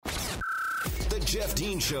Jeff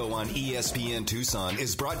Dean Show on ESPN Tucson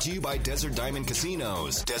is brought to you by Desert Diamond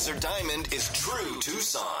Casinos. Desert Diamond is true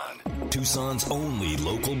Tucson. Tucson's only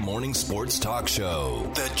local morning sports talk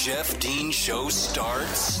show. The Jeff Dean Show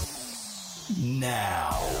starts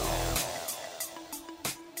now.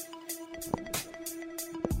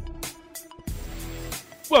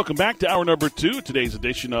 Welcome back to hour number 2, today's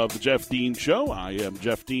edition of the Jeff Dean Show. I am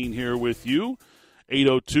Jeff Dean here with you,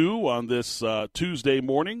 8:02 on this Tuesday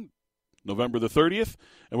morning, November the 30th.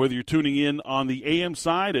 And whether you're tuning in on the AM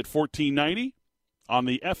side at 1490, on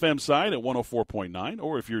the FM side at 104.9,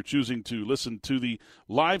 or if you're choosing to listen to the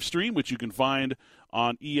live stream, which you can find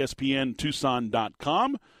on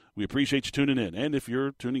ESPNTucson.com, we appreciate you tuning in. And if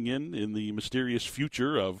you're tuning in the mysterious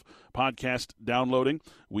future of podcast downloading,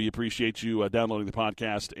 we appreciate you downloading the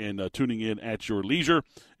podcast and tuning in at your leisure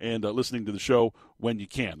and listening to the show when you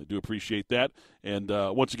can. I do appreciate that. And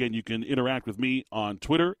once again, you can interact with me on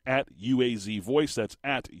Twitter at UAZVoice. That's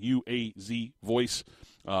at UAZVoice.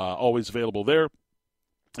 Always available there.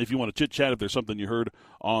 If you want to chit-chat, if there's something you heard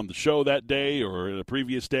on the show that day or in a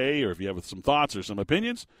previous day, or if you have some thoughts or some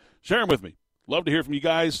opinions, share them with me. Love to hear from you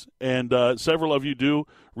guys, and several of you do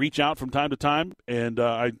reach out from time to time, and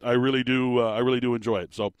I really do enjoy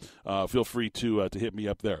it. So feel free to hit me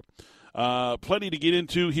up there. Plenty to get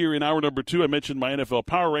into here in hour number 2. I mentioned my NFL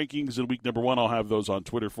Power Rankings in week number 1. I'll have those on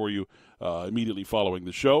Twitter for you immediately following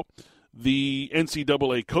the show. The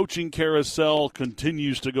NCAA coaching carousel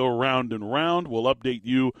continues to go round and round. We'll update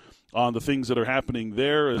you on the things that are happening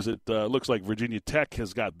there, as it looks like Virginia Tech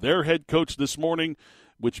has got their head coach this morning,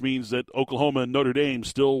 which means that Oklahoma and Notre Dame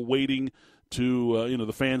still waiting to,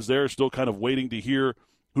 the fans there are still kind of waiting to hear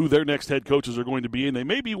who their next head coaches are going to be, and they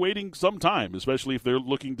may be waiting some time, especially if they're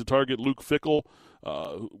looking to target Luke Fickell,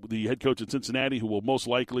 the head coach at Cincinnati, who will most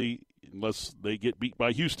likely, unless they get beat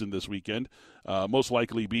by Houston this weekend, most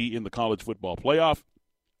likely be in the college football playoff,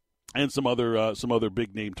 and some other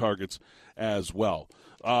big-name targets as well.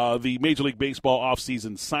 The Major League Baseball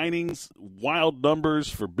offseason signings, wild numbers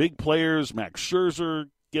for big players. Max Scherzer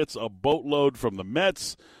gets a boatload from the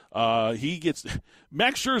Mets.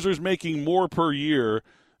 Max Scherzer's making more per year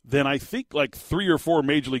than I think like 3 or 4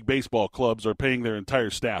 Major League Baseball clubs are paying their entire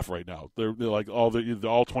staff right now. They're like all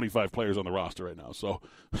 25 players on the roster right now. So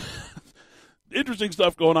interesting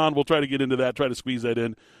stuff going on. We'll try to get into that, try to squeeze that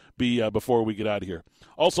in before we get out of here.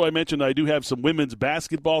 Also, I mentioned I do have some women's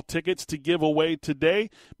basketball tickets to give away today.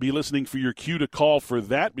 Be listening for your cue to call for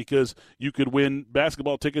that, because you could win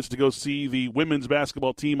basketball tickets to go see the women's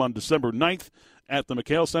basketball team on December 9th at the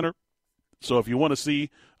McHale Center. So if you want to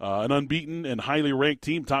see an unbeaten and highly ranked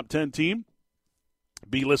team, top 10 team,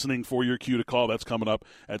 be listening for your cue to call. That's coming up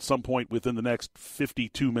at some point within the next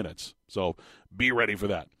 52 minutes. So be ready for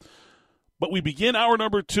that. But we begin hour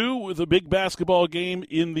number 2 with a big basketball game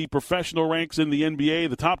in the professional ranks in the NBA.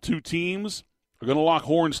 The top 2 teams are going to lock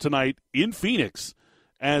horns tonight in Phoenix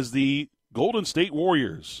as the Golden State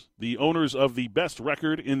Warriors, the owners of the best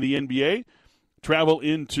record in the NBA, travel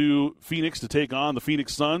into Phoenix to take on the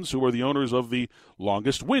Phoenix Suns, who are the owners of the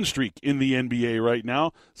longest win streak in the NBA right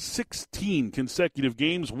now. 16 consecutive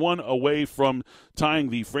games, one away from tying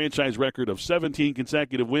the franchise record of 17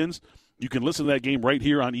 consecutive wins. You can listen to that game right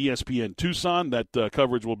here on ESPN Tucson. That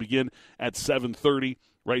coverage will begin at 7:30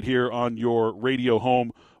 right here on your radio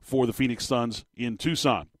home for the Phoenix Suns in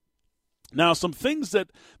Tucson. Now, some things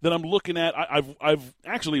that I'm looking at, I've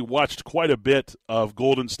actually watched quite a bit of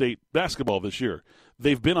Golden State basketball this year.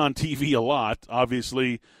 They've been on TV a lot.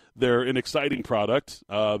 Obviously, they're an exciting product.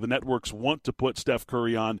 The networks want to put Steph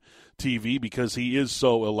Curry on TV because he is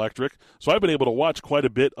so electric. So I've been able to watch quite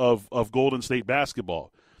a bit of Golden State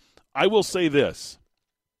basketball. I will say this.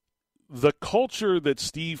 The culture that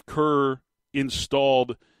Steve Kerr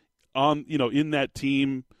installed on, in that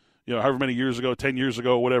team, however many years ago, 10 years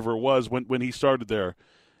ago, whatever it was, when he started there,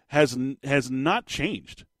 has not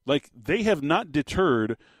changed. Like, they have not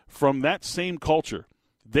deterred from that same culture.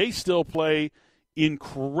 They still play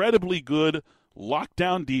incredibly good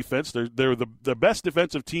lockdown defense. They're the best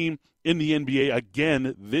defensive team in the NBA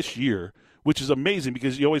again this year, which is amazing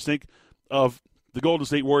because you always think of the Golden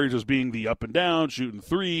State Warriors as being the up and down, shooting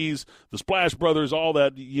threes, the Splash Brothers, all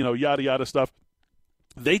that, yada, yada stuff.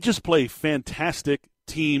 They just play fantastic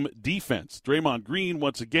team defense. Draymond Green,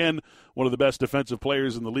 once again, one of the best defensive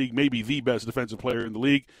players in the league, maybe the best defensive player in the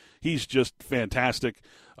league. He's just fantastic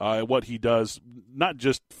at what he does, not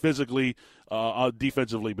just physically,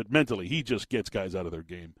 defensively, but mentally. He just gets guys out of their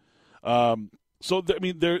game.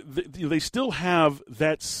 They still have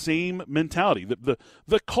that same mentality.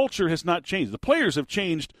 The culture has not changed. The players have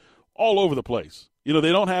changed all over the place. You know,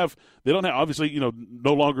 they don't have obviously, you know,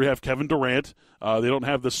 no longer have Kevin Durant. They don't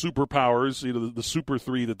have the superpowers, you know, the super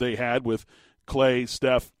three that they had with Klay,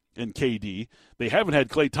 Steph, and KD. They haven't had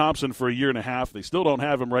Klay Thompson for a year and a half. They still don't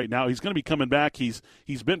have him right now. He's going to be coming back. He's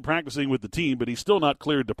been practicing with the team, but he's still not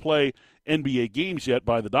cleared to play NBA games yet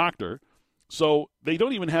by the doctor. So they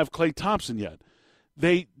don't even have Klay Thompson yet.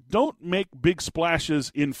 They don't make big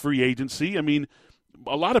splashes in free agency. I mean,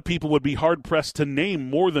 a lot of people would be hard-pressed to name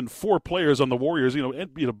more than 4 players on the Warriors.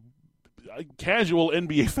 Casual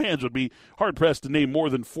NBA fans would be hard-pressed to name more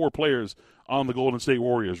than 4 players on the Golden State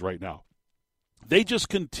Warriors right now. They just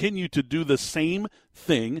continue to do the same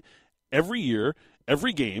thing every year,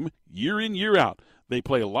 every game, year in, year out. They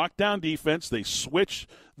play a lockdown defense. They switch.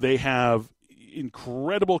 They have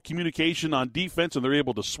incredible communication on defense, and they're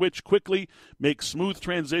able to switch quickly, make smooth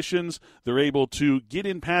transitions. They're able to get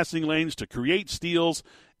in passing lanes to create steals,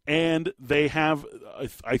 and they have,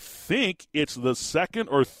 I think it's the second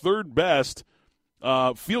or third best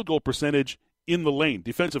field goal percentage in the lane,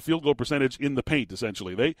 defensive field goal percentage in the paint,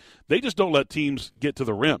 essentially. They just don't let teams get to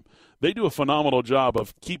the rim. They do a phenomenal job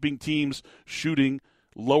of keeping teams shooting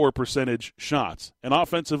lower percentage shots. And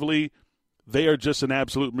offensively, they are just an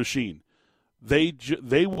absolute machine. They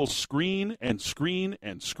will screen and screen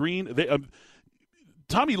and screen.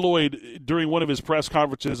 Tommy Lloyd, during one of his press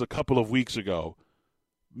conferences a couple of weeks ago,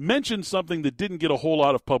 mentioned something that didn't get a whole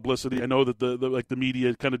lot of publicity. I know that the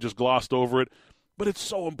media kind of just glossed over it, but it's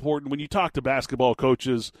so important when you talk to basketball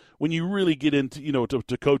coaches, when you really get into, you know,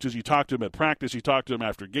 to coaches, you talk to them at practice, you talk to them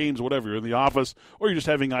after games, whatever, you're in the office, or you're just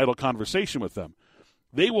having idle conversation with them.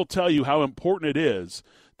 They will tell you how important it is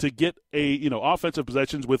to get offensive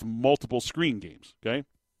possessions with multiple screen games, okay,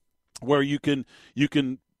 where you can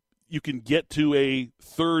get to a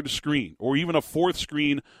third screen or even a fourth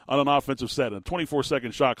screen on an offensive set. And a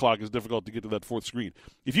 24-second shot clock is difficult to get to that fourth screen.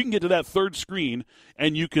 If you can get to that third screen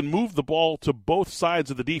and you can move the ball to both sides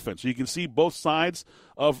of the defense, so you can see both sides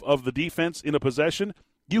of the defense in a possession,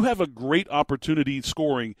 you have a great opportunity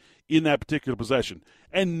scoring in that particular possession.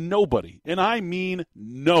 And nobody, and I mean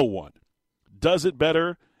no one, does it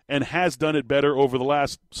better and has done it better over the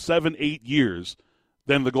last 7-8 years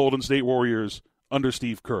than the Golden State Warriors under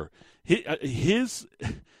Steve Kerr. His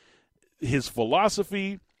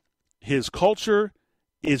philosophy, his culture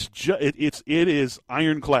is it is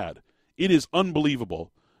ironclad. It is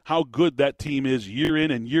unbelievable how good that team is year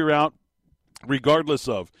in and year out, regardless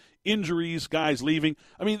of injuries, guys leaving.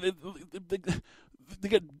 I mean, they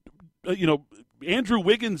get Andrew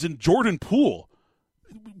Wiggins and Jordan Poole.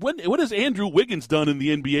 What has Andrew Wiggins done in the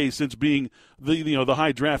NBA since being the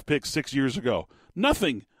high draft pick 6 years ago?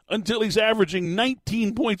 Nothing, until he's averaging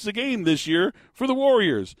 19 points a game this year for the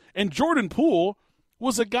Warriors. And Jordan Poole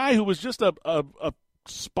was a guy who was just a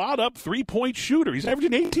spot-up three-point shooter. He's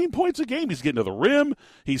averaging 18 points a game. He's getting to the rim.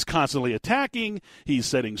 He's constantly attacking. He's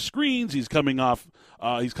setting screens. He's coming off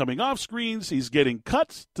screens. He's getting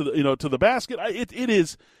cuts to the basket. It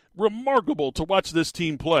is remarkable to watch this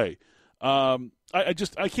team play.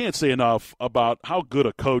 I can't say enough about how good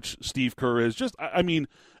a coach Steve Kerr is. I mean,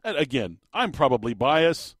 again, I'm probably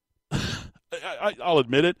biased. I'll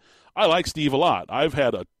admit it. I like Steve a lot. I've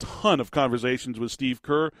had a ton of conversations with Steve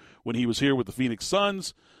Kerr when he was here with the Phoenix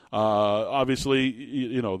Suns. Obviously,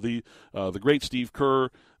 the great Steve Kerr,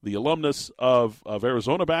 the alumnus of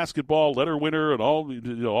Arizona basketball, letter winner, and all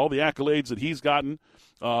the accolades that he's gotten,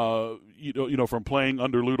 from playing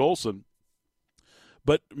under Lute Olson.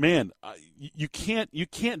 But man, you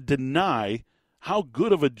can't deny how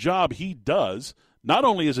good of a job he does. Not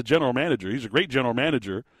only as a general manager, he's a great general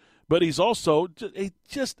manager, but he's also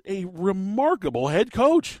just a remarkable head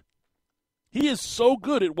coach. He is so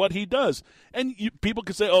good at what he does. And people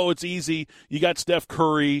could say, oh, it's easy. You got Steph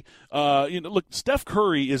Curry. Look, Steph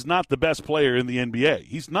Curry is not the best player in the NBA.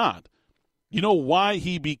 He's not. You know why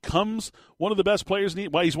he becomes one of the best players,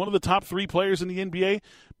 why he's one of the top 3 players in the NBA?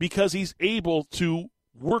 Because he's able to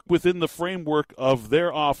work within the framework of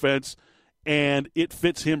their offense, and it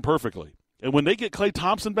fits him perfectly. And when they get Klay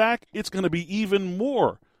Thompson back, it's going to be even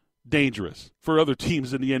more dangerous for other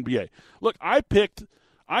teams in the NBA. Look, I picked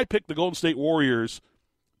the Golden State Warriors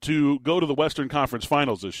to go to the Western Conference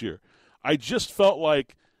Finals this year. I just felt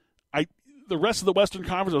like the rest of the Western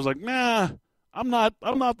Conference, I was like, nah, I'm not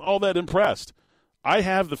all that impressed. I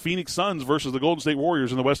have the Phoenix Suns versus the Golden State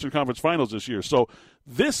Warriors in the Western Conference Finals this year. So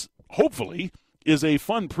this, hopefully, is a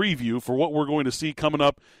fun preview for what we're going to see coming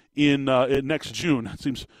up in next June. It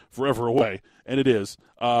seems forever away, and it is.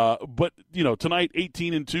 But tonight,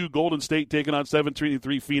 18-2, Golden State taking on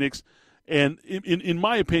 17-3 Phoenix. And in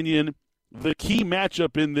my opinion, the key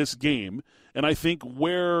matchup in this game, and I think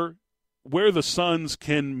where the Suns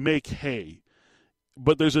can make hay,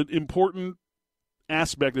 But there's an important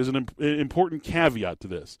aspect, there's an important caveat to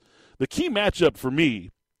this. The key matchup for me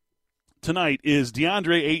tonight is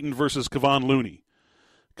DeAndre Ayton versus Kevon Looney.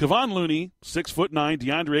 Kevon Looney, 6'9",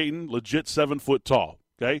 DeAndre Ayton, legit 7 foot tall.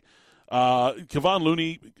 Okay, Kevon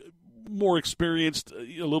Looney, more experienced,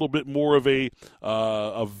 a little bit more of a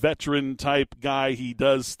veteran type guy. He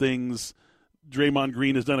does things. Draymond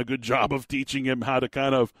Green has done a good job of teaching him how to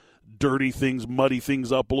kind of dirty things, muddy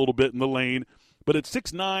things up a little bit in the lane. But at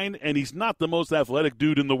 6'9", and he's not the most athletic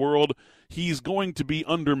dude in the world, he's going to be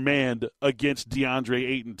undermanned against DeAndre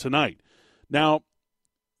Ayton tonight. Now,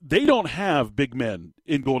 they don't have big men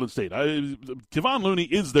in Golden State. Kevon Looney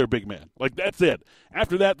is their big man. Like, that's it.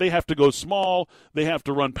 After that, they have to go small. They have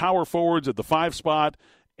to run power forwards at the 5 spot.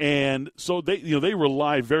 And so they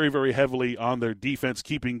rely very, very heavily on their defense,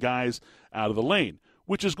 keeping guys out of the lane,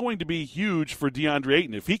 which is going to be huge for DeAndre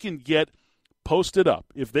Ayton. If he can get posted up,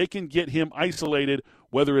 if they can get him isolated,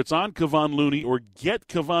 whether it's on Kevon Looney or get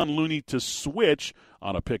Kevon Looney to switch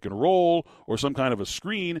on a pick and roll or some kind of a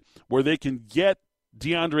screen where they can get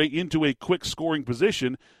DeAndre into a quick scoring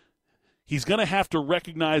position, he's going to have to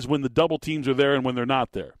recognize when the double teams are there and when they're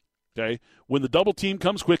not there. Okay, when the double team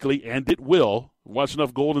comes quickly, and it will. Watch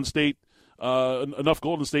enough Golden State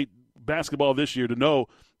basketball this year to know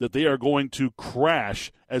that they are going to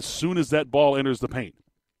crash as soon as that ball enters the paint.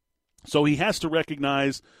 So he has to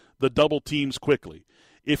recognize the double teams quickly.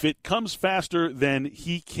 If it comes faster than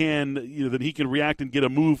he can react and get a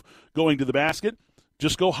move going to the basket,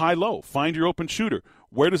 just go high-low. Find your open shooter.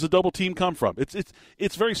 Where does the double team come from?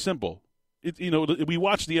 It's very simple. We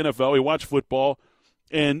watch the NFL, we watch football,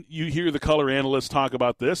 and you hear the color analysts talk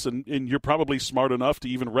about this, and you're probably smart enough to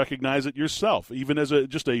even recognize it yourself, even as a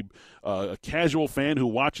casual fan who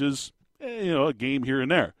watches a game here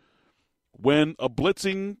and there. When a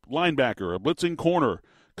blitzing linebacker, a blitzing corner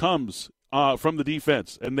comes from the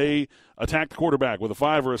defense and they attack the quarterback with a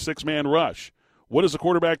 5 or a 6-man rush, what does the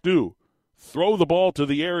quarterback do? Throw the ball to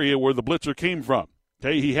the area where the blitzer came from.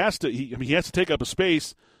 Okay, he has to take up a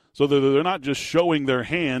space so that they're not just showing their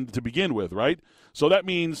hand to begin with, right? So that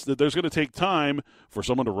means that there's going to take time for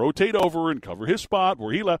someone to rotate over and cover his spot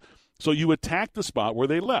where he left. So you attack the spot where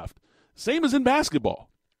they left. Same as in basketball.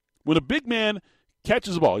 When a big man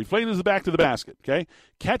catches the ball, he flames the back to the basket, okay?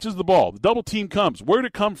 Catches the ball. The double team comes. Where did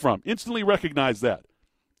it come from? Instantly recognize that.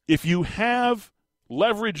 If you have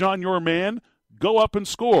leverage on your man, go up and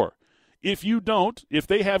score. If you don't, if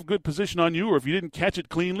they have good position on you, or if you didn't catch it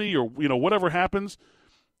cleanly, or whatever happens,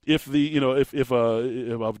 if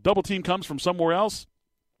a double team comes from somewhere else,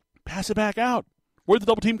 pass it back out. Where'd the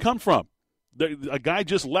double team come from? A guy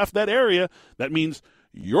just left that area. That means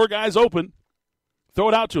your guy's open. Throw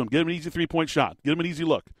it out to him. Get him an easy 3-point shot. Get him an easy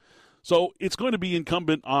look. So it's going to be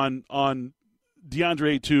incumbent on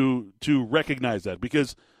DeAndre to recognize that,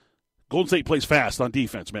 because Golden State plays fast on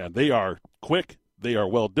defense, man. They are quick. They are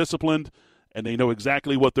well-disciplined, and they know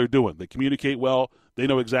exactly what they're doing. They communicate well. They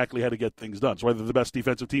know exactly how to get things done. So they're the best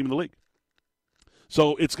defensive team in the league.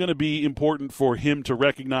 So it's going to be important for him to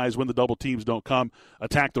recognize when the double teams don't come,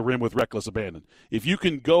 attack the rim with reckless abandon. If you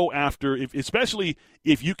can go after, especially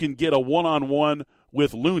if you can get a one-on-one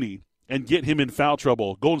with Looney and get him in foul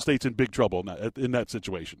trouble, Golden State's in big trouble in that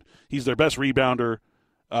situation. He's their best rebounder.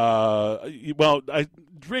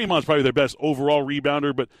 Draymond's probably their best overall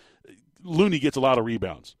rebounder, but Looney gets a lot of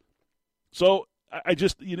rebounds. So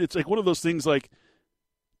it's like one of those things, like,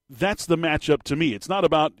 that's the matchup to me. It's not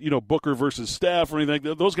about, Booker versus Steph or anything like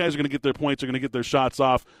that. Those guys are going to get their points. They're going to get their shots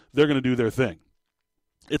off. They're going to do their thing.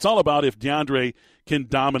 It's all about if DeAndre can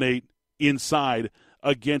dominate inside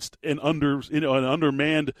against an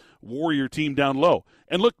undermanned Warrior team down low.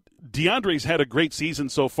 And look, DeAndre's had a great season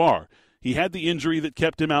so far. He had the injury that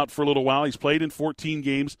kept him out for a little while. He's played in 14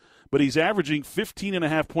 games, but he's averaging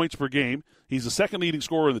 15.5 points per game. He's the second leading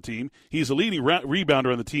scorer on the team. He's the leading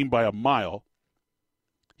rebounder on the team by a mile.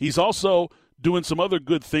 He's also doing some other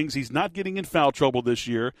good things. He's not getting in foul trouble this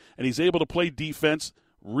year, and he's able to play defense,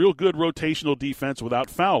 real good rotational defense without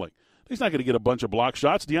fouling. He's not going to get a bunch of block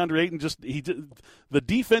shots. DeAndre Ayton the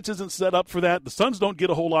defense isn't set up for that. The Suns don't get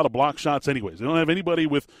a whole lot of block shots anyways. They don't have anybody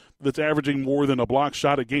that's averaging more than a block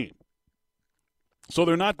shot a game. So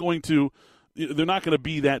they're not going to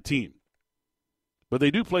be that team. But they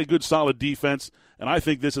do play good, solid defense, and I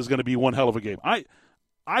think this is going to be one hell of a game.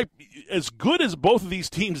 As good as both of these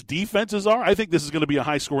teams' defenses are, I think this is going to be a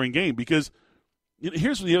high-scoring game, because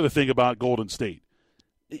here's the other thing about Golden State.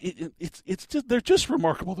 It's just, they're just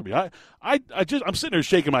remarkable to me. I'm sitting there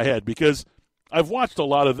shaking my head, because I've watched a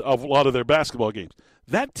lot of their basketball games.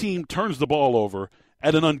 That team turns the ball over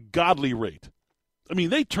at an ungodly rate. I mean,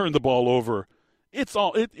 they turn the ball over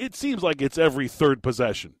it seems like it's every third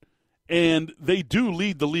possession. And they do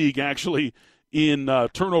lead the league, actually, in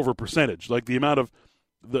turnover percentage, like the amount of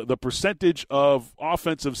the percentage of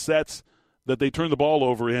offensive sets that they turn the ball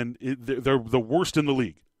over in. They're the worst in the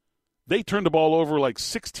league. They turn the ball over like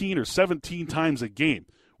 16 or 17 times a game,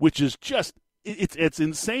 which is just it's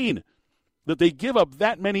insane that they give up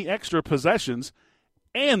that many extra possessions,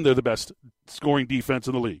 and they're the best scoring defense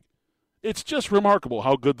in the league. It's just remarkable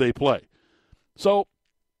how good they play. So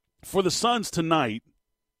for the Suns tonight,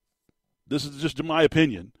 this is just my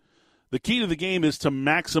opinion, the key to the game is to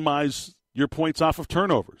maximize your points off of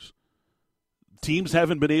turnovers. Teams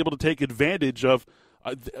haven't been able to take advantage of,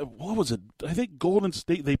 what was it? I think Golden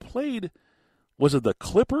State, they played, was it the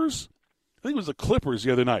Clippers? I think it was the Clippers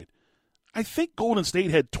the other night. I think Golden State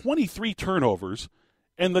had 23 turnovers,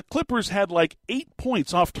 and the Clippers had like 8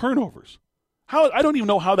 points off turnovers. I don't even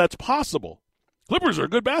know how that's possible. Clippers are a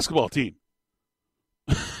good basketball team.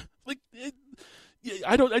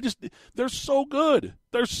 They're so good.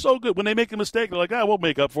 They're so good. When they make a mistake, they're like, we'll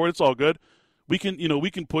make up for it. It's all good. We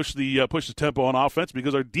can push the tempo on offense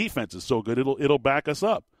because our defense is so good. It'll back us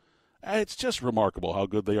up. It's just remarkable how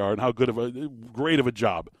good they are and how great of a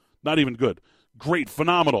job. Not even good. Great,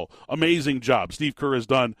 phenomenal, amazing job Steve Kerr has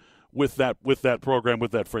done with that program,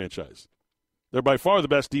 with that franchise. They're by far the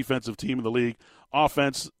best defensive team in the league.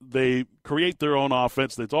 Offense, they create their own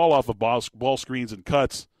offense. It's all off of ball screens and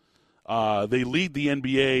cuts. They lead the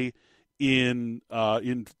NBA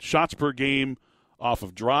in shots per game off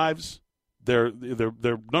of drives. They're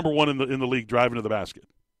number one in the league driving to the basket.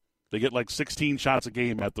 They get like 16 shots a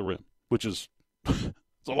game at the rim, which is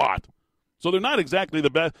it's a lot. So they're not exactly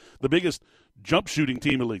the biggest jump shooting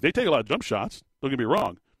team in the league. They take a lot of jump shots, don't get me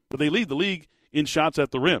wrong, but they lead the league in shots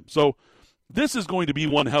at the rim. So this is going to be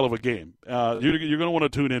one hell of a game. You're going to want to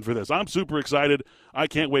tune in for this. I'm super excited. I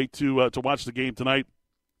can't wait to watch the game tonight.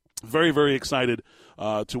 Very, very excited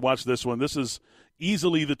to watch this one. This is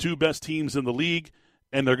easily the two best teams in the league,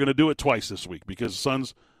 and they're going to do it twice this week because the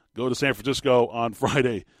Suns go to San Francisco on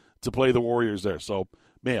Friday to play the Warriors there. So,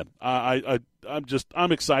 man,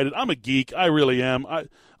 I'm excited. I'm a geek. I really am.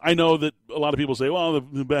 I know that a lot of people say, well,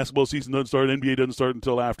 the basketball season doesn't start. NBA doesn't start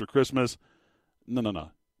until after Christmas.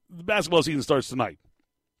 No. The basketball season starts tonight.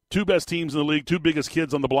 Two best teams in the league, two biggest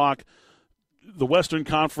kids on the block. The Western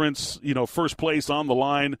Conference, first place on the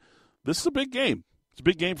line. This is a big game. It's a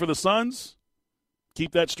big game for the Suns.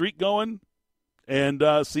 Keep that streak going and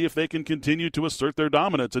see if they can continue to assert their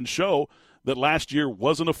dominance and show that last year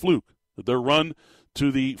wasn't a fluke, that their run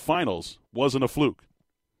to the finals wasn't a fluke.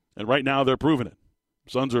 And right now they're proving it.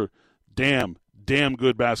 Suns are damn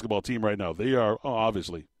good basketball team right now. They are,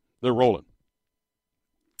 obviously, they're rolling.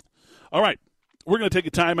 All right, we're going to take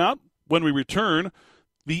a timeout. When we return,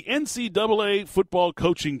 the NCAA football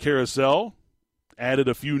coaching carousel added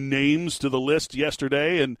a few names to the list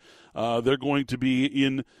yesterday, and they're going to be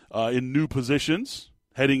in new positions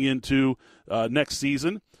heading into next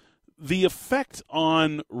season. The effect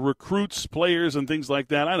on recruits, players, and things like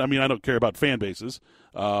that, I don't care about fan bases,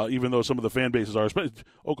 even though some of the fan bases are.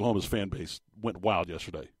 Oklahoma's fan base went wild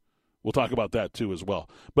yesterday. We'll talk about that, too, as well.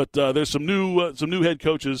 But there's some new head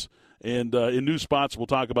coaches and in new spots. We'll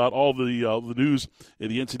talk about all the news in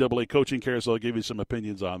the NCAA coaching carousel. I'll give you some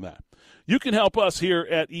opinions on that. You can help us here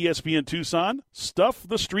at ESPN Tucson stuff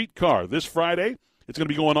the streetcar this Friday. It's going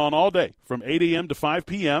to be going on all day from 8 a.m. to 5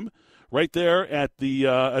 p.m. right there at the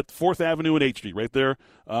at 4th Avenue and 8th Street. Right there,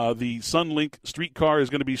 the Sunlink streetcar is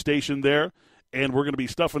going to be stationed there, and we're going to be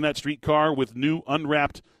stuffing that streetcar with new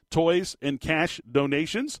unwrapped toys and cash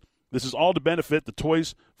donations. This is all to benefit the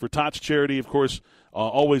Toys for Tots charity, of course,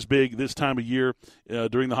 always big this time of year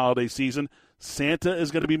during the holiday season. Santa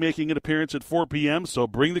is going to be making an appearance at 4 p.m., so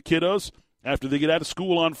bring the kiddos. After they get out of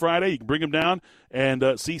school on Friday, you can bring them down and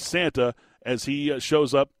see Santa as he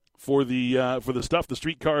shows up for the Stuff the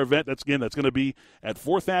Streetcar event. That's going to be at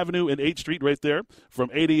 4th Avenue and 8th Street right there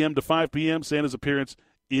from 8 a.m. to 5 p.m. Santa's appearance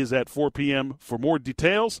is at 4 p.m. For more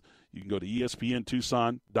details, you can go to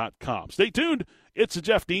ESPNTucson.com. Stay tuned. It's the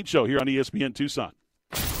Jeff Dean Show here on ESPN Tucson.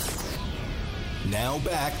 Now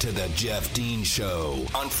back to the Jeff Dean Show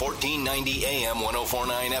on 1490 AM,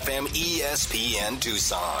 104.9 FM, ESPN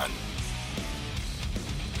Tucson.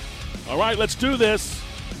 All right, let's do this.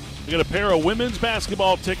 We got a pair of women's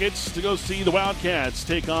basketball tickets to go see the Wildcats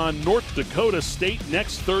take on North Dakota State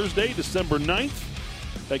next Thursday, December 9th.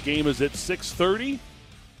 That game is at 6:30.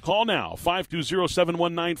 Call now,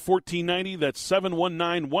 520-719-1490. That's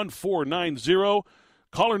 719-1490.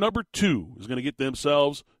 Caller number 2 is going to get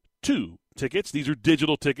themselves 2 tickets. These are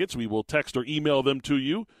digital tickets. We will text or email them to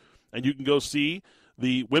you, and you can go see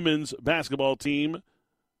the women's basketball team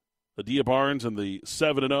Adia Barnes and the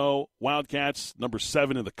 7-0 Wildcats, number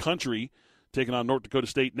 7 in the country, taking on North Dakota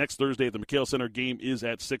State next Thursday at the McHale Center. Game is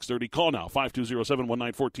at 6:30. Call now,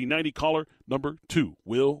 520-719-1490. Caller number 2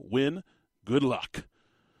 will win. Good luck.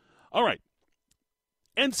 All right.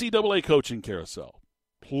 NCAA coaching carousel.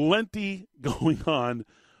 Plenty going on.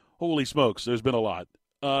 Holy smokes, there's been a lot.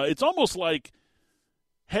 It's almost like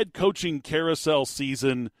head coaching carousel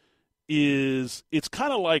season is, it's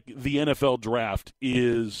kind of like the NFL draft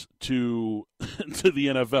is to to the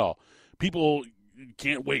NFL. People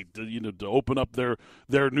can't wait to open up their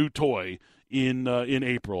new toy in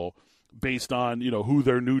April, based on who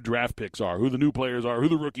their new draft picks are, who the new players are, who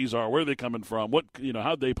the rookies are, where they're coming from, what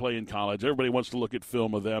how they play in college. Everybody wants to look at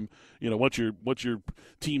film of them. Once your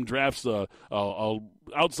team drafts a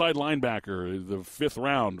outside linebacker, the 5th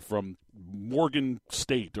round from Morgan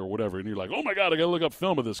State or whatever, and you're like, oh my God, I got to look up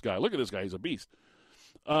film of this guy. Look at this guy, he's a beast.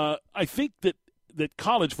 I think that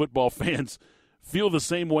college football fans feel the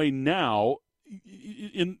same way now.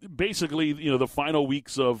 In basically, the final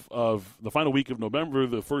weeks of the final week of November,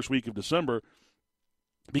 the first week of December,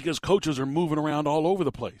 because coaches are moving around all over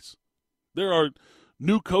the place. There are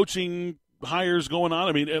new coaching hires going on.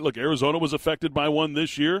 I mean, look, Arizona was affected by one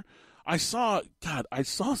this year. I saw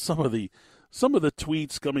some of the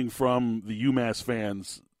tweets coming from the UMass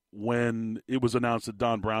fans when it was announced that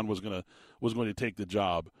Don Brown was going to take the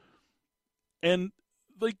job, and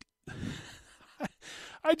like.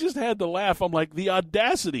 I just had to laugh. I'm like, the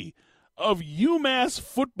audacity of UMass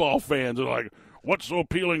football fans are like, what's so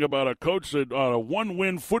appealing about a coach that on a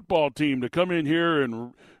 1-win football team to come in here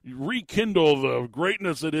and rekindle the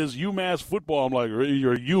greatness that is UMass football? I'm like,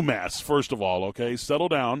 you're UMass, first of all, okay? Settle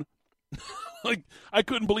down. Like, I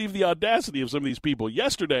couldn't believe the audacity of some of these people.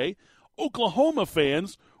 Yesterday, Oklahoma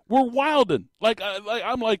fans were wilding.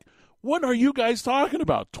 I'm like, what are you guys talking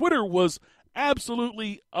about? Twitter was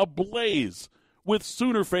absolutely ablaze with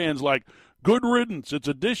Sooner fans like, good riddance, it's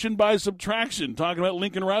addition by subtraction, talking about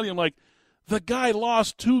Lincoln Riley. I'm like, the guy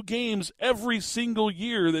lost 2 games every single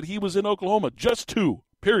year that he was in Oklahoma. Just 2,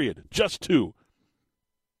 period. Just 2.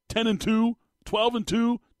 10-2,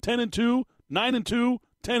 12-2, 10-2, 9-2,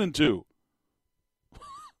 10-2.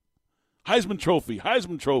 Heisman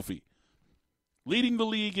Trophy. Leading the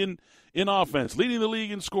league in offense, leading the league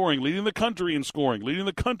in scoring, leading the country in scoring, leading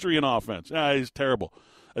the country in offense. He's terrible.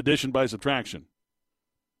 Addition by subtraction.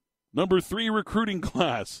 Number 3 recruiting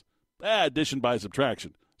class. Addition by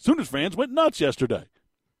subtraction. Sooners fans went nuts yesterday.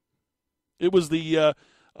 It was there's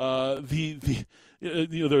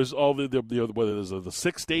all whether it's the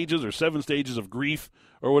 6 stages or 7 stages of grief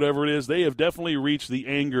or whatever it is. They have definitely reached the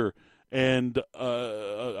anger and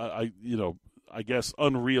I guess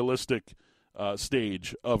unrealistic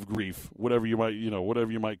stage of grief, whatever you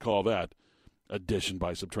might call that. Addition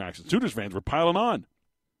by subtraction. Sooners fans were piling on.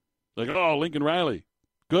 Like, oh, Lincoln Riley.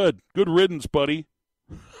 Good riddance, buddy.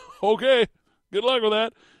 Okay, good luck with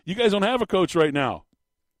that. You guys don't have a coach right now.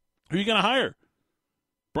 Who are you going to hire?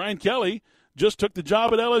 Brian Kelly just took the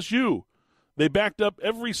job at LSU. They backed up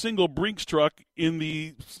every single Brinks truck in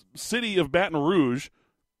the city of Baton Rouge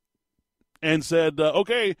and said,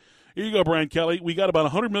 okay, here you go, Brian Kelly. We got about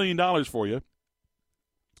 $100 million for you.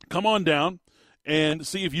 Come on down and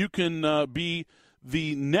see if you can be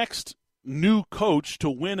the next new coach to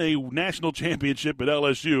win a national championship at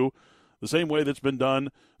LSU, the same way that's been done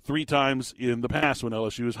 3 times in the past when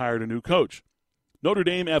LSU has hired a new coach. Notre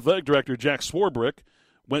Dame athletic director Jack Swarbrick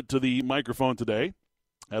went to the microphone today,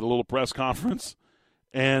 had a little press conference,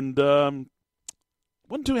 and wasn't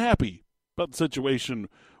too happy about the situation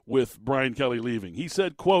with Brian Kelly leaving. He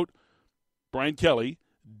said, quote, Brian Kelly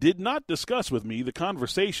did not discuss with me the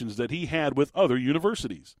conversations that he had with other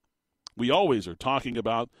universities. We always are talking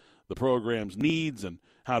about the program's needs and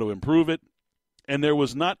how to improve it, and there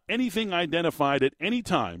was not anything identified at any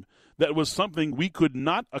time that was something we could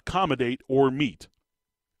not accommodate or meet.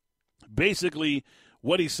 Basically,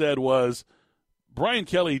 what he said was, Brian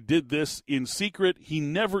Kelly did this in secret. He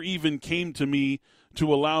never even came to me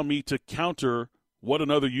to allow me to counter what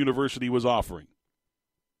another university was offering.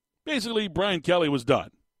 Basically, Brian Kelly was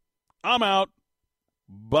done. I'm out.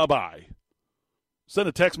 Bye-bye. Sent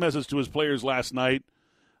a text message to his players last night,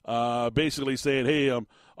 basically saying, hey,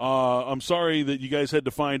 I'm sorry that you guys had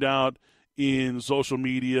to find out in social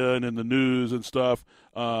media and in the news and stuff.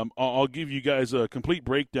 I'll give you guys a complete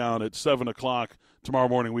breakdown at 7 o'clock tomorrow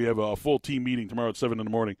morning. We have a full team meeting tomorrow at 7 in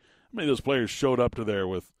the morning. How many of those players showed up to there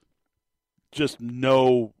with just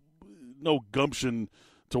no gumption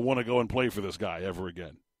to want to go and play for this guy ever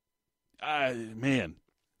again? Man,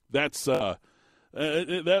 that's that's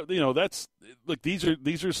look.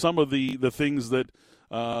 These are some of the things that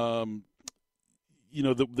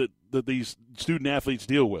that these student athletes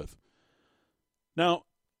deal with. Now,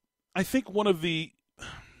 I think one of the,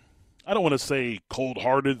 I don't want to say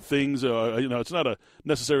cold-hearted things. It's not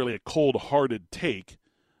necessarily a cold-hearted take,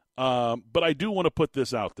 but I do want to put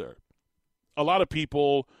this out there. A lot of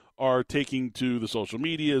people are taking to the social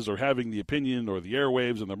medias or having the opinion or the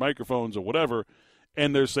airwaves and their microphones or whatever,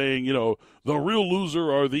 and they're saying, the real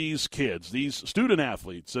loser are these kids, these student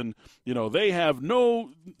athletes, and they have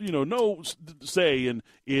no say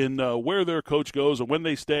in where their coach goes and when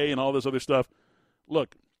they stay and all this other stuff.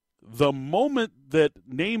 Look, the moment that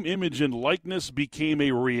name, image, and likeness became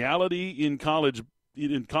a reality in college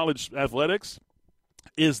athletics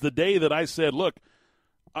is the day that I said, look,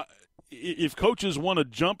 if coaches want to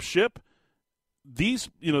jump ship, these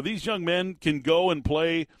young men can go and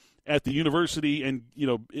play at the university, and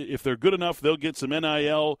if they're good enough, they'll get some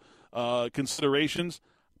NIL considerations.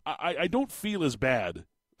 I don't feel as bad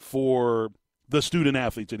for the student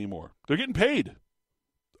athletes anymore. They're getting paid,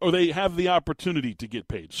 or they have the opportunity to get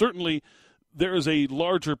paid. Certainly, there is a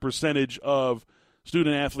larger percentage of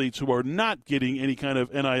student athletes who are not getting any kind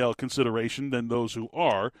of NIL consideration than those who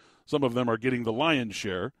are. Some of them are getting the lion's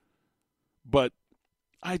share. But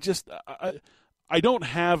I don't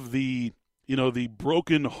have the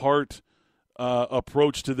broken heart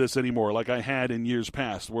approach to this anymore like I had in years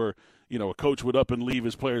past, where a coach would up and leave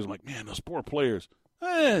his players. I'm like, man, those poor players.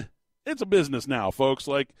 It's a business now, folks.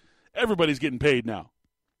 Like, everybody's getting paid now,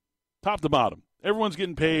 top to bottom. Everyone's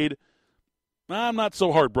getting paid. I'm not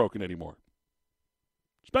so heartbroken anymore,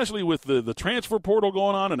 especially with the transfer portal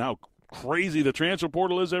going on and how crazy the transfer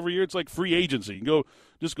portal is every year. It's like free agency. You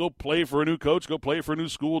can go play for a new coach, go play for a new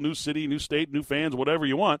school, new city, new state, new fans, whatever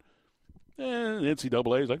you want.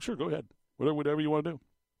 NCAA is like, sure, go ahead, whatever you want to do.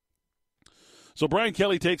 So Brian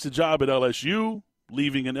Kelly takes a job at LSU,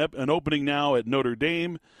 leaving an opening now at Notre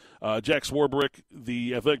Dame. Jack Swarbrick,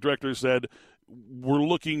 the athletic director, said, we're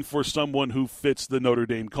looking for someone who fits the Notre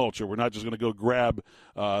Dame culture. We're not just going to go grab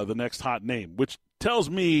the next hot name, which tells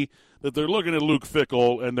me that they're looking at Luke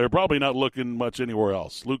Fickell, and they're probably not looking much anywhere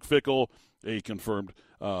else. Luke Fickell, a confirmed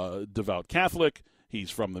devout Catholic. He's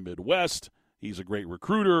from the Midwest. He's a great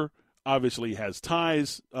recruiter. Obviously has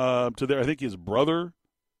ties to there. I think his brother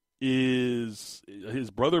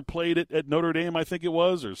played at Notre Dame, I think it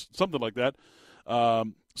was, or something like that.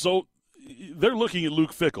 So they're looking at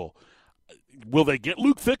Luke Fickell. Will they get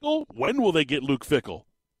Luke Fickell? When will they get Luke Fickell?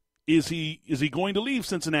 Is he going to leave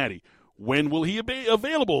Cincinnati? When will he be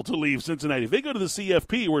available to leave Cincinnati? If they go to the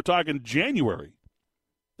CFP, we're talking January.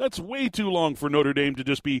 That's way too long for Notre Dame to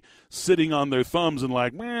just be sitting on their thumbs and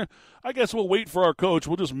like, I guess we'll wait for our coach.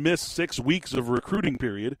 We'll just miss 6 weeks of recruiting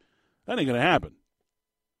period. That ain't going to happen.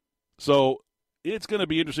 So it's going to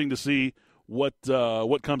be interesting to see what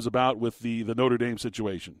comes about with the Notre Dame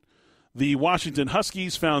situation. The Washington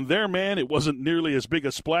Huskies found their man. It wasn't nearly as big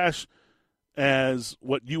a splash as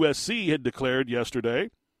what USC had declared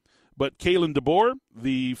yesterday. But Kalen DeBoer,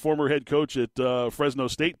 the former head coach at Fresno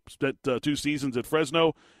State, spent 2 seasons at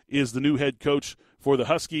Fresno, is the new head coach for the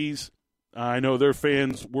Huskies. I know their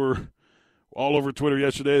fans were all over Twitter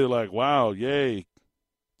yesterday. They're like, wow, yay,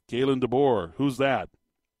 Kalen DeBoer, who's that?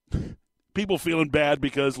 People feeling bad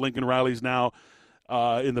because Lincoln Riley's now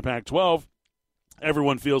in the Pac-12.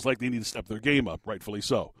 Everyone feels like they need to step their game up, rightfully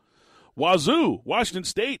so. Wazoo, Washington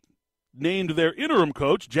State, named their interim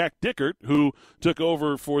coach, Jack Dickert, who took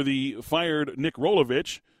over for the fired Nick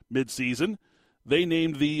Rolovich midseason. They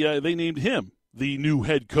named him the new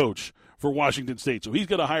head coach for Washington State. So he's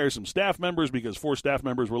going to hire some staff members because 4 staff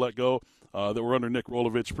members were let go that were under Nick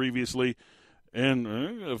Rolovich previously,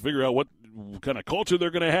 and figure out what kind of culture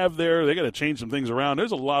they're going to have there. They got to change some things around.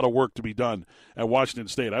 There's a lot of work to be done at Washington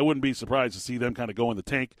State. I wouldn't be surprised to see them kind of go in the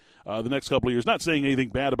tank the next couple of years. Not saying anything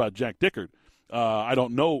bad about Jack Dickert. I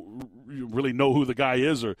don't really know who the guy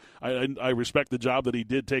is, or I respect the job that he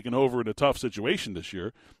did taking over in a tough situation this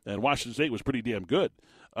year, and Washington State was pretty damn good.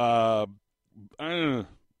 Not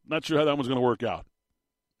sure how that one's going to work out.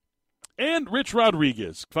 And Rich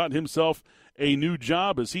Rodriguez found himself a new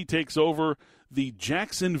job as he takes over the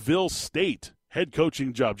Jacksonville State head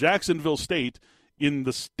coaching job. Jacksonville State in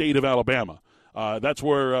the state of Alabama. That's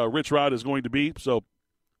where Rich Rod is going to be, so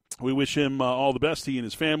we wish him all the best, he and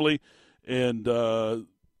his family. And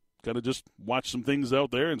kind of just watch some things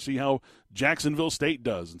out there and see how Jacksonville State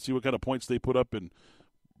does and see what kind of points they put up in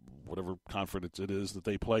whatever conference it is that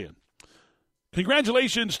they play in.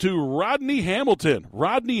 Congratulations to Rodney Hamilton.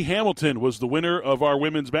 Rodney Hamilton was the winner of our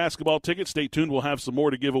women's basketball ticket. Stay tuned. We'll have some more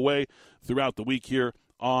to give away throughout the week here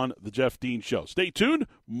on The Jeff Dean Show. Stay tuned.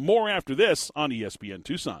 More after this on ESPN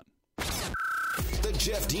Tucson. The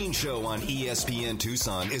Jeff Dean Show on ESPN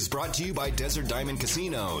Tucson is brought to you by Desert Diamond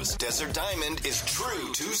Casinos. Desert Diamond is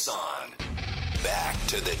true Tucson. Back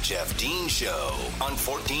to the Jeff Dean Show on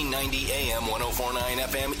 1490 AM, 104.9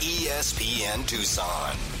 FM, ESPN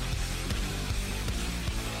Tucson.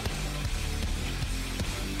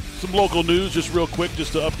 Some local news, just real quick,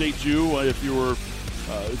 just to update you if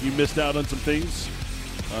you missed out on some things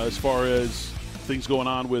as far as things going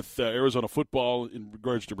on with Arizona football in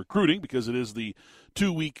regards to recruiting, because it is the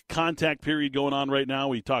 2-week contact period going on right now.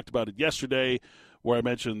 We talked about it yesterday, where I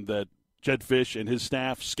mentioned that Jedd Fisch and his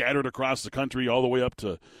staff scattered across the country all the way up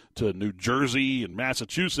to New Jersey and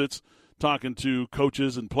Massachusetts, talking to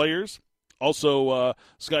coaches and players. Also,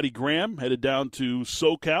 Scotty Graham headed down to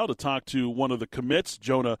SoCal to talk to one of the commits,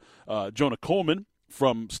 Jonah Coleman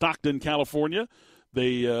from Stockton, California.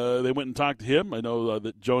 They went and talked to him. I know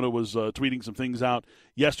that Jonah was tweeting some things out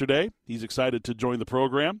yesterday. He's excited to join the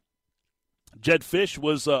program. Jedd Fisch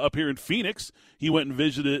was up here in Phoenix. He went and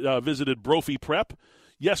visited Brophy Prep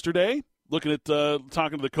yesterday, looking at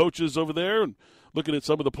talking to the coaches over there and looking at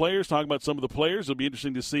some of the players, talking about some of the players. It'll be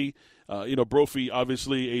interesting to see. Brophy,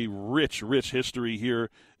 obviously a rich history here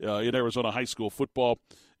in Arizona high school football,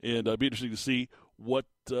 and it'll be interesting to see what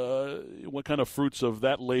kind of fruits of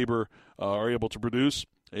that labor are able to produce.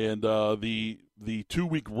 And the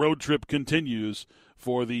 2-week road trip continues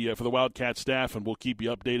for the Wildcat staff, and we'll keep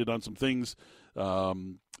you updated on some things.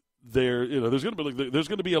 There's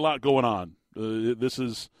going to be a lot going on. This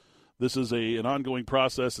is an ongoing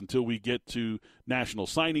process until we get to National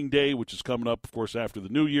Signing Day, which is coming up, of course, after the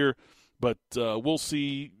new year. But we'll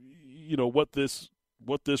see, what this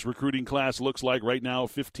recruiting class looks like right now.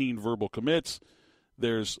 15 verbal commits.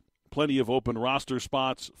 There's plenty of open roster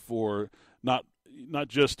spots for not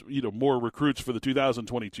just more recruits for the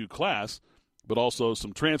 2022 class, but also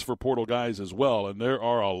some transfer portal guys as well, and there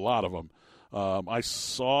are a lot of them. I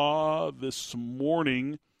saw this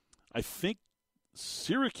morning, I think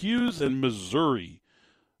Syracuse and Missouri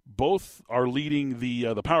both are leading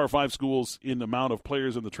the Power 5 schools in the amount of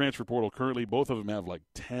players in the transfer portal currently. Both of them have like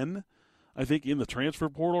 10, I think, in the transfer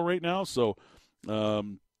portal right now. So,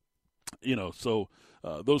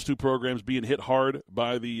 those two programs being hit hard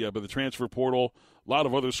by the transfer portal. A lot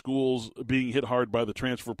of other schools being hit hard by the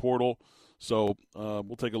transfer portal. So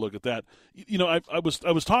we'll take a look at that. I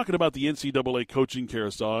was talking about the NCAA coaching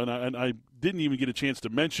carousel, and I didn't even get a chance to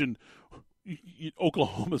mention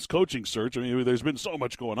Oklahoma's coaching search. I mean, there's been so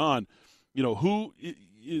much going on. Who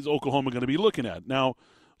is Oklahoma going to be looking at now?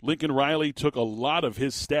 Lincoln Riley took a lot of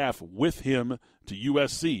his staff with him to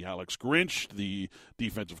USC. Alex Grinch, the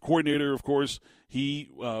defensive coordinator, of course, he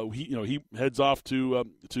heads off to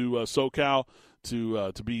SoCal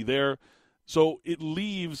to be there. So it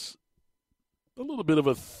leaves a little bit of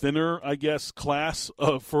a thinner, I guess, class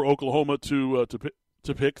for Oklahoma to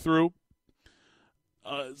pick through.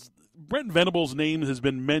 Brent Venables' name has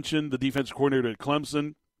been mentioned, the defensive coordinator at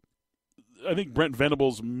Clemson. I think Brent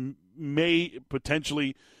Venables may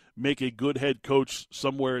potentially make a good head coach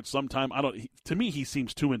somewhere at some time. To me, he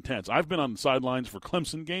seems too intense. I've been on the sidelines for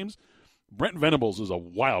Clemson games. Brent Venables is a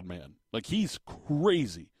wild man. Like, he's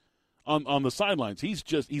crazy on the sidelines.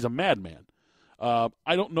 He's a madman.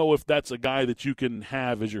 I don't know if that's a guy that you can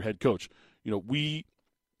have as your head coach. We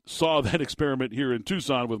saw that experiment here in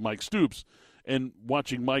Tucson with Mike Stoops, and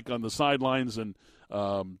watching Mike on the sidelines and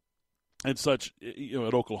such,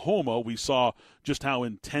 at Oklahoma, we saw just how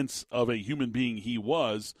intense of a human being he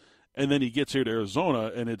was. And then he gets here to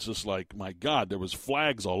Arizona, and it's just like, my God, there was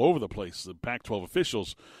flags all over the place. The Pac-12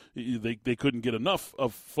 officials, they couldn't get enough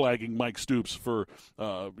of flagging Mike Stoops for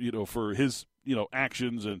his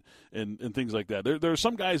actions and things like that. There are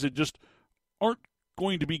some guys that just aren't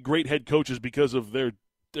going to be great head coaches because of their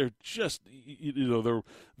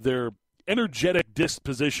energetic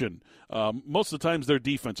disposition. Most of the times they're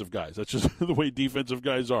defensive guys. That's just the way defensive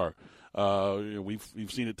guys are. We've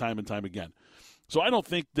seen it time and time again. So I don't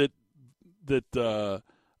think that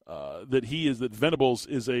Venables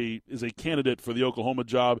is a candidate for the Oklahoma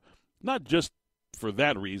job, not just for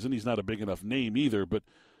that reason. He's not a big enough name either, but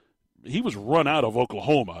he was run out of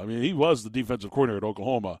Oklahoma. I mean, he was the defensive coordinator at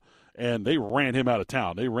Oklahoma, and they ran him out of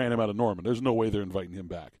town. They ran him out of Norman. There's no way they're inviting him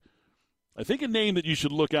back. I think a name that you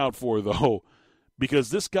should look out for, though, because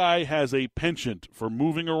this guy has a penchant for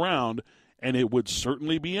moving around, and it would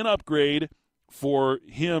certainly be an upgrade for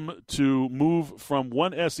him to move from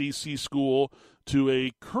one SEC school to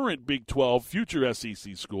a current Big 12 future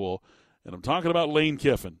SEC school, and I'm talking about Lane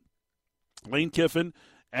Kiffin. Lane Kiffin,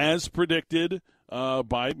 as predicted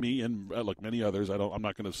by me and many others, I'm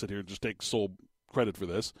not going to sit here and just take sole credit for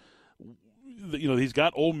this. he's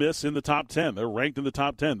got Ole Miss in the top 10. They're ranked in the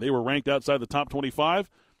top 10. They were ranked outside the top 25.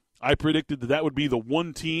 I predicted that would be the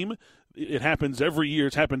one team. It happens every year.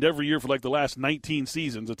 It's happened every year for like the last 19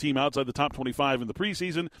 seasons. A team outside the top 25 in the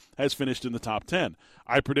preseason has finished in the top 10.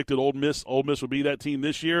 I predicted Ole Miss. Ole Miss would be that team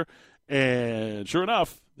this year, and sure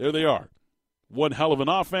enough, there they are. One hell of an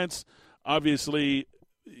offense. Obviously,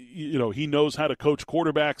 he knows how to coach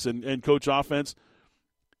quarterbacks and coach offense.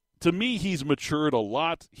 To me, he's matured a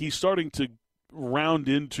lot. He's starting to round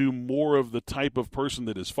into more of the type of person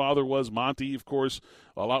that his father was. Monty, of course,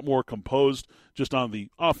 a lot more composed just on the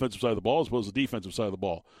offensive side of the ball as opposed to the defensive side of the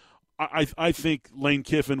ball. I think Lane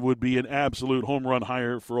Kiffin would be an absolute home run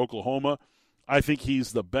hire for Oklahoma. I think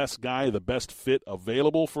he's the best guy, the best fit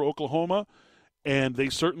available for Oklahoma, and they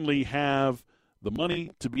certainly have the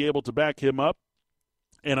money to be able to back him up,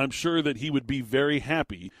 and I'm sure that he would be very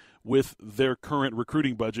happy with their current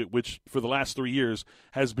recruiting budget, which for the last 3 years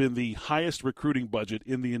has been the highest recruiting budget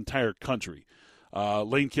in the entire country.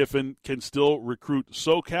 Lane Kiffin can still recruit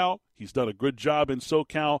SoCal. He's done a good job in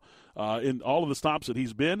SoCal in all of the stops that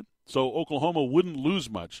he's been, so Oklahoma wouldn't lose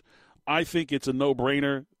much. I think it's a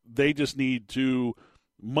no-brainer. They just need to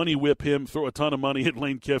money whip him, throw a ton of money at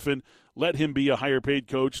Lane Kiffin, let him be a higher-paid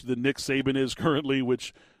coach than Nick Saban is currently,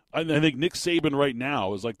 which I think Nick Saban right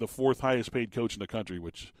now is like the fourth highest-paid coach in the country,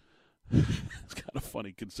 which it's kind of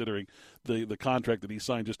funny considering the contract that he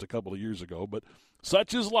signed just a couple of years ago. But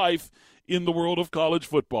such is life in the world of college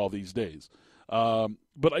football these days.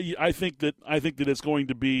 But I think that it's going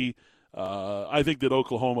to be. I think that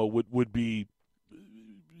Oklahoma would be,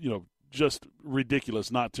 just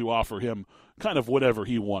ridiculous not to offer him kind of whatever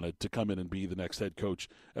he wanted to come in and be the next head coach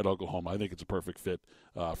at Oklahoma. I think it's a perfect fit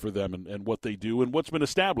for them and what they do and what's been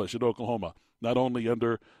established at Oklahoma, not only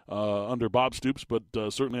under Bob Stoops, but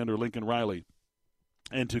certainly under Lincoln Riley.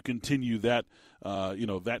 And to continue that,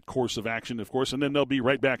 that course of action, of course, and then they'll be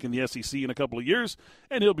right back in the SEC in a couple of years,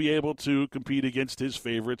 and he'll be able to compete against his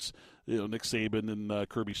favorites, Nick Saban and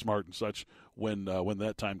Kirby Smart and such, when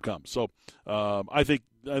that time comes. So I think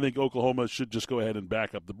Oklahoma should just go ahead and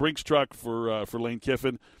back up the Brinks truck for Lane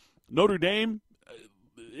Kiffin. Notre Dame,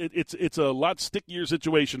 it's a lot stickier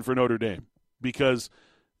situation for Notre Dame because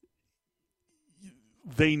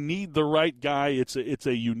they need the right guy. It's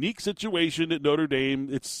a unique situation at Notre Dame.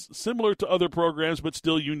 It's similar to other programs, but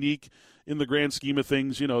still unique in the grand scheme of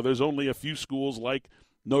things. There's only a few schools like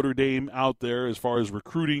Notre Dame out there as far as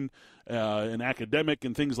recruiting and academic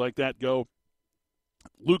and things like that go.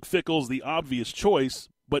 Luke Fickell's the obvious choice,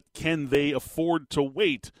 but can they afford to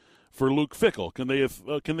wait for Luke Fickell? Can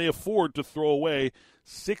they afford to throw away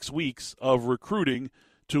 6 weeks of recruiting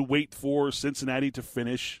to wait for Cincinnati to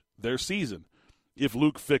finish their season? If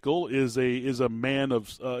Luke Fickell is a man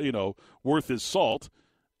of worth his salt,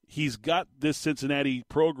 he's got this Cincinnati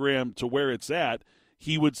program to where it's at.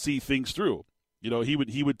 He would see things through.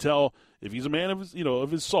 He would tell, if he's a man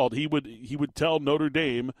of his salt, he would tell Notre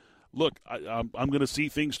Dame, look, I'm going to see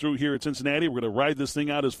things through here at Cincinnati. We're going to ride this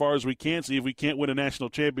thing out as far as we can, see if we can't win a national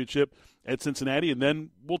championship at Cincinnati, and then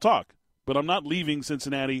we'll talk. But I'm not leaving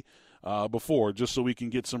Cincinnati before just so we can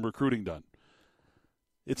get some recruiting done.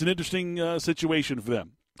 It's an interesting situation for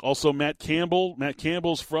them. Also, Matt Campbell. Matt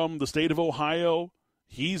Campbell's from the state of Ohio.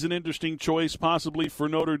 He's an interesting choice possibly for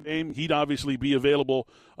Notre Dame. He'd obviously be available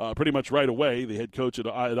pretty much right away. The head coach at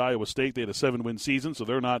Iowa State, they had a 7-win season, so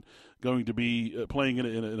they're not going to be playing in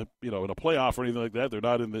a playoff or anything like that. They're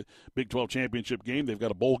not in the Big 12 championship game. They've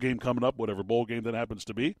got a bowl game coming up, whatever bowl game that happens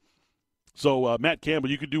to be. So Matt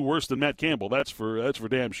Campbell, you could do worse than Matt Campbell. That's for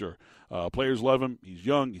damn sure. Players love him. He's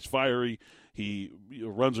young. He's fiery. He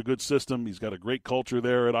runs a good system. He's got a great culture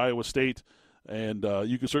there at Iowa State, and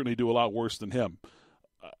you can certainly do a lot worse than him.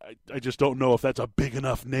 I just don't know if that's a big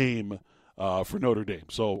enough name for Notre Dame,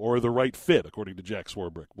 or the right fit, according to Jack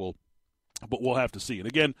Swarbrick. But we'll have to see. And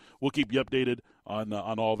again, we'll keep you updated on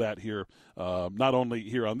all that here, not only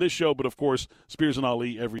here on this show, but of course, Spears and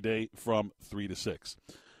Ali every day from 3 to 6.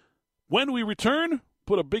 When we return,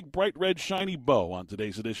 put a big, bright, red, shiny bow on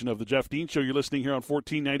today's edition of The Jeff Dean Show. You're listening here on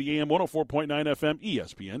 1490 AM, 104.9 FM,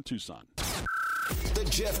 ESPN Tucson. The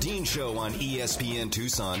Jeff Dean Show on ESPN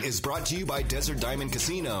Tucson is brought to you by Desert Diamond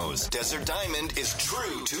Casinos. Desert Diamond is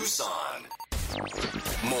true Tucson.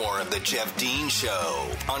 More of The Jeff Dean Show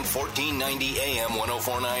on 1490 AM,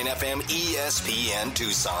 104.9 FM, ESPN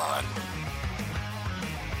Tucson.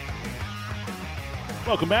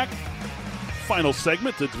 Welcome back. Final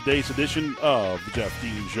segment to today's edition of The Jeff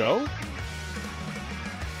Dean Show.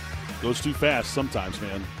 Goes too fast sometimes,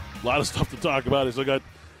 man. A lot of stuff to talk about. I got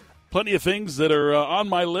Plenty of things that are on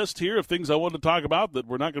my list here of things I wanted to talk about that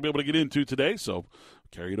we're not going to be able to get into today, so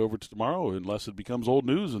carry it over to tomorrow unless it becomes old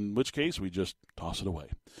news, in which case we just toss it away.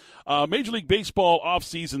 Major League Baseball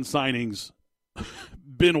offseason signings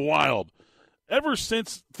been wild. Ever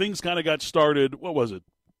since things kind of got started, what was it?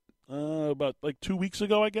 About like 2 weeks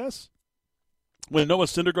ago, I guess, when Noah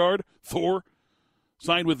Syndergaard, Thor,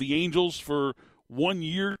 signed with the Angels for 1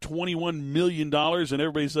 year, $21 million, and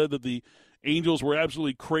everybody said that the Angels were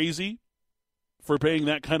absolutely crazy for paying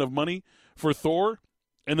that kind of money for Thor.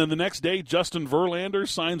 And then the next day, Justin Verlander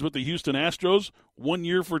signs with the Houston Astros, 1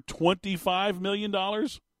 year for $25 million.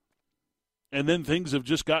 And then things have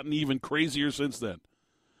just gotten even crazier since then.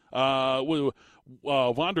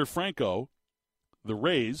 Wander Franco, the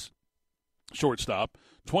Rays shortstop,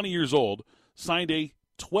 20 years old, signed a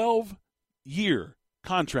 12-year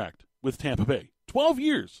contract with Tampa Bay. 12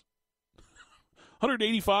 years.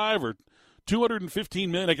 185 or $215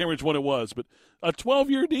 million, I can't remember which one it was, but a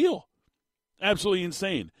 12-year deal. Absolutely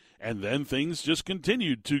insane. And then things just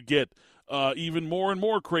continued to get even more and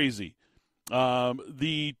more crazy.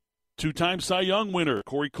 The two-time Cy Young winner,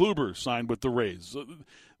 Corey Kluber, signed with the Rays.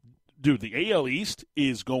 Dude, the AL East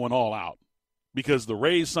is going all out because the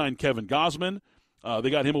Rays signed Kevin Gausman. They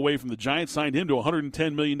got him away from the Giants, signed him to a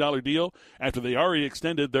 $110 million deal after they already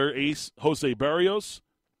extended their ace, Jose Barrios.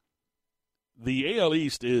 The AL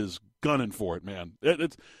East is gunning for it, man.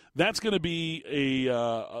 That's going to be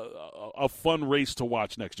a fun race to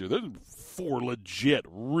watch next year. There's 4 legit,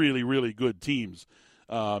 really, really good teams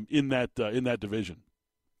in that division.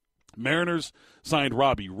 Mariners signed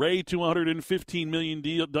Robbie Ray to a $115 million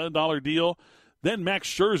deal. Then Max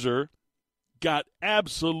Scherzer got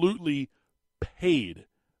absolutely paid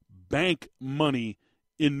bank money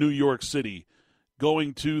in New York City,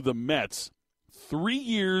 going to the Mets. 3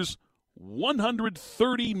 years,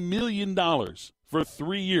 $130 million for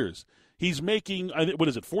 3 years. He's making, what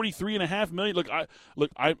is it, $43.5 million?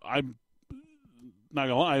 I'm not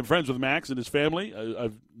gonna lie. I'm friends with Max and his family.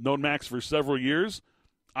 I've known Max for several years.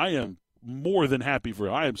 I am more than happy for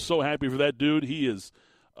him. I am so happy for that dude. He is.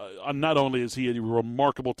 Not only is he a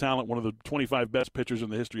remarkable talent, one of the 25 best pitchers in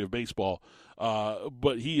the history of baseball,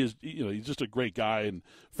 but he is, he's just a great guy, and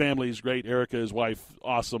family's great. Erica, his wife,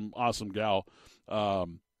 awesome gal.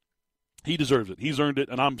 He deserves it. He's earned it,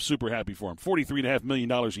 and I'm super happy for him. $43.5 million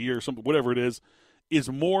a year, something, whatever it is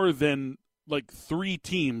more than like 3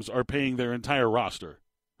 teams are paying their entire roster.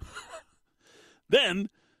 Then,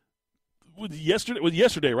 with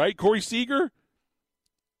yesterday, right? Corey Seager,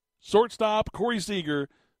 shortstop Corey Seager,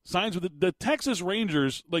 signs with the Texas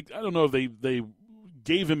Rangers. Like, I don't know if they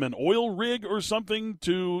gave him an oil rig or something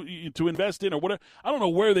to invest in or whatever. I don't know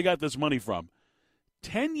where they got this money from.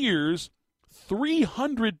 10 years,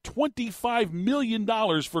 $325 million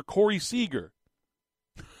for Corey Seager.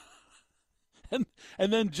 and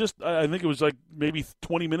then just, I think it was like maybe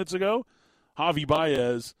 20 minutes ago, Javi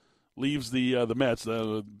Baez leaves the Mets.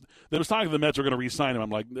 They was talking to the Mets are going to re-sign him. I'm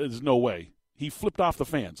like, there's no way. He flipped off the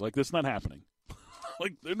fans. Like, that's not happening.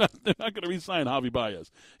 Like, they're not going to re-sign Javi Baez.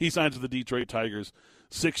 He signs with the Detroit Tigers,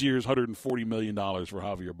 6 years, $140 million for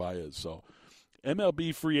Javier Baez. So,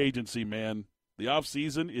 MLB free agency, man. The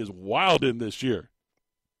offseason is wild in this year.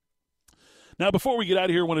 Now, before we get out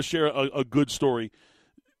of here, I want to share a good story.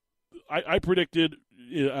 I predicted,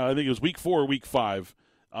 I think it was week 4 or week 5.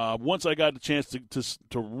 Once I got the chance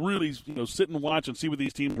to really sit and watch and see what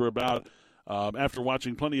these teams were about, after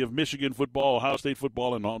watching plenty of Michigan football, Ohio State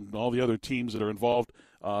football, and all the other teams that are involved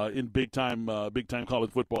in big time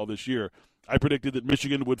college football this year, I predicted that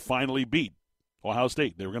Michigan would finally beat Ohio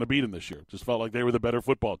State. They were going to beat them this year. Just felt like they were the better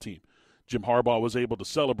football team. Jim Harbaugh was able to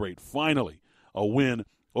celebrate finally a win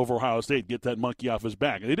over Ohio State, get that monkey off his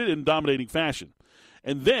back, and they did it in dominating fashion.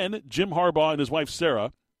 And then Jim Harbaugh and his wife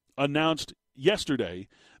Sarah announced yesterday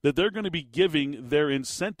that they're going to be giving their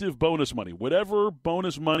incentive bonus money, whatever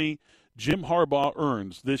bonus money Jim Harbaugh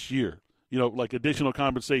earns this year, like additional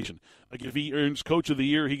compensation. Like if he earns Coach of the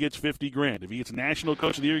Year, he gets $50,000. If he gets National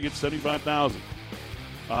Coach of the Year, he gets $75,000.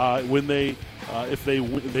 When they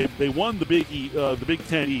won the Big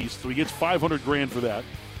Ten East, so he gets $500,000 for that.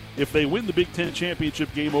 If they win the Big Ten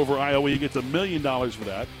championship game over Iowa, he gets $1 million for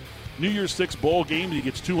that. New Year's Six bowl game, he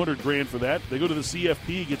gets $200,000 for that. They go to the CFP,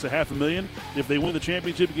 he gets $500,000. If they win the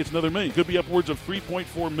championship, he gets another $1 million. Could be upwards of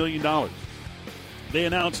 $3.4 million. They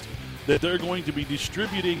announced that they're going to be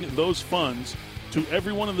distributing those funds to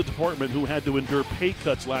everyone in the department who had to endure pay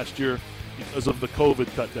cuts last year because of the COVID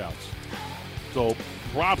cutdowns. So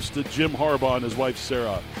props to Jim Harbaugh and his wife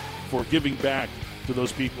Sarah for giving back to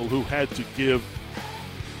those people who had to give,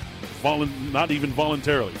 not even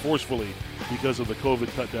voluntarily, forcefully, because of the COVID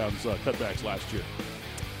cutbacks last year.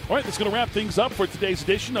 All right, that's going to wrap things up for today's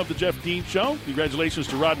edition of the Jeff Dean Show. Congratulations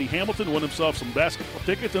to Rodney Hamilton, who won himself some basketball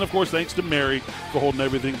tickets. And, of course, thanks to Mary for holding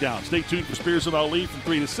everything down. Stay tuned for Spears and Ali from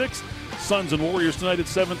 3 to 6. Suns and Warriors tonight at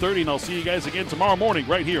 7:30. And I'll see you guys again tomorrow morning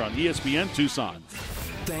right here on ESPN Tucson.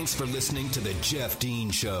 Thanks for listening to the Jeff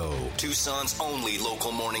Dean Show, Tucson's only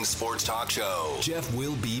local morning sports talk show. Jeff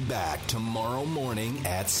will be back tomorrow morning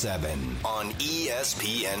at 7 on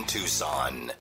ESPN Tucson.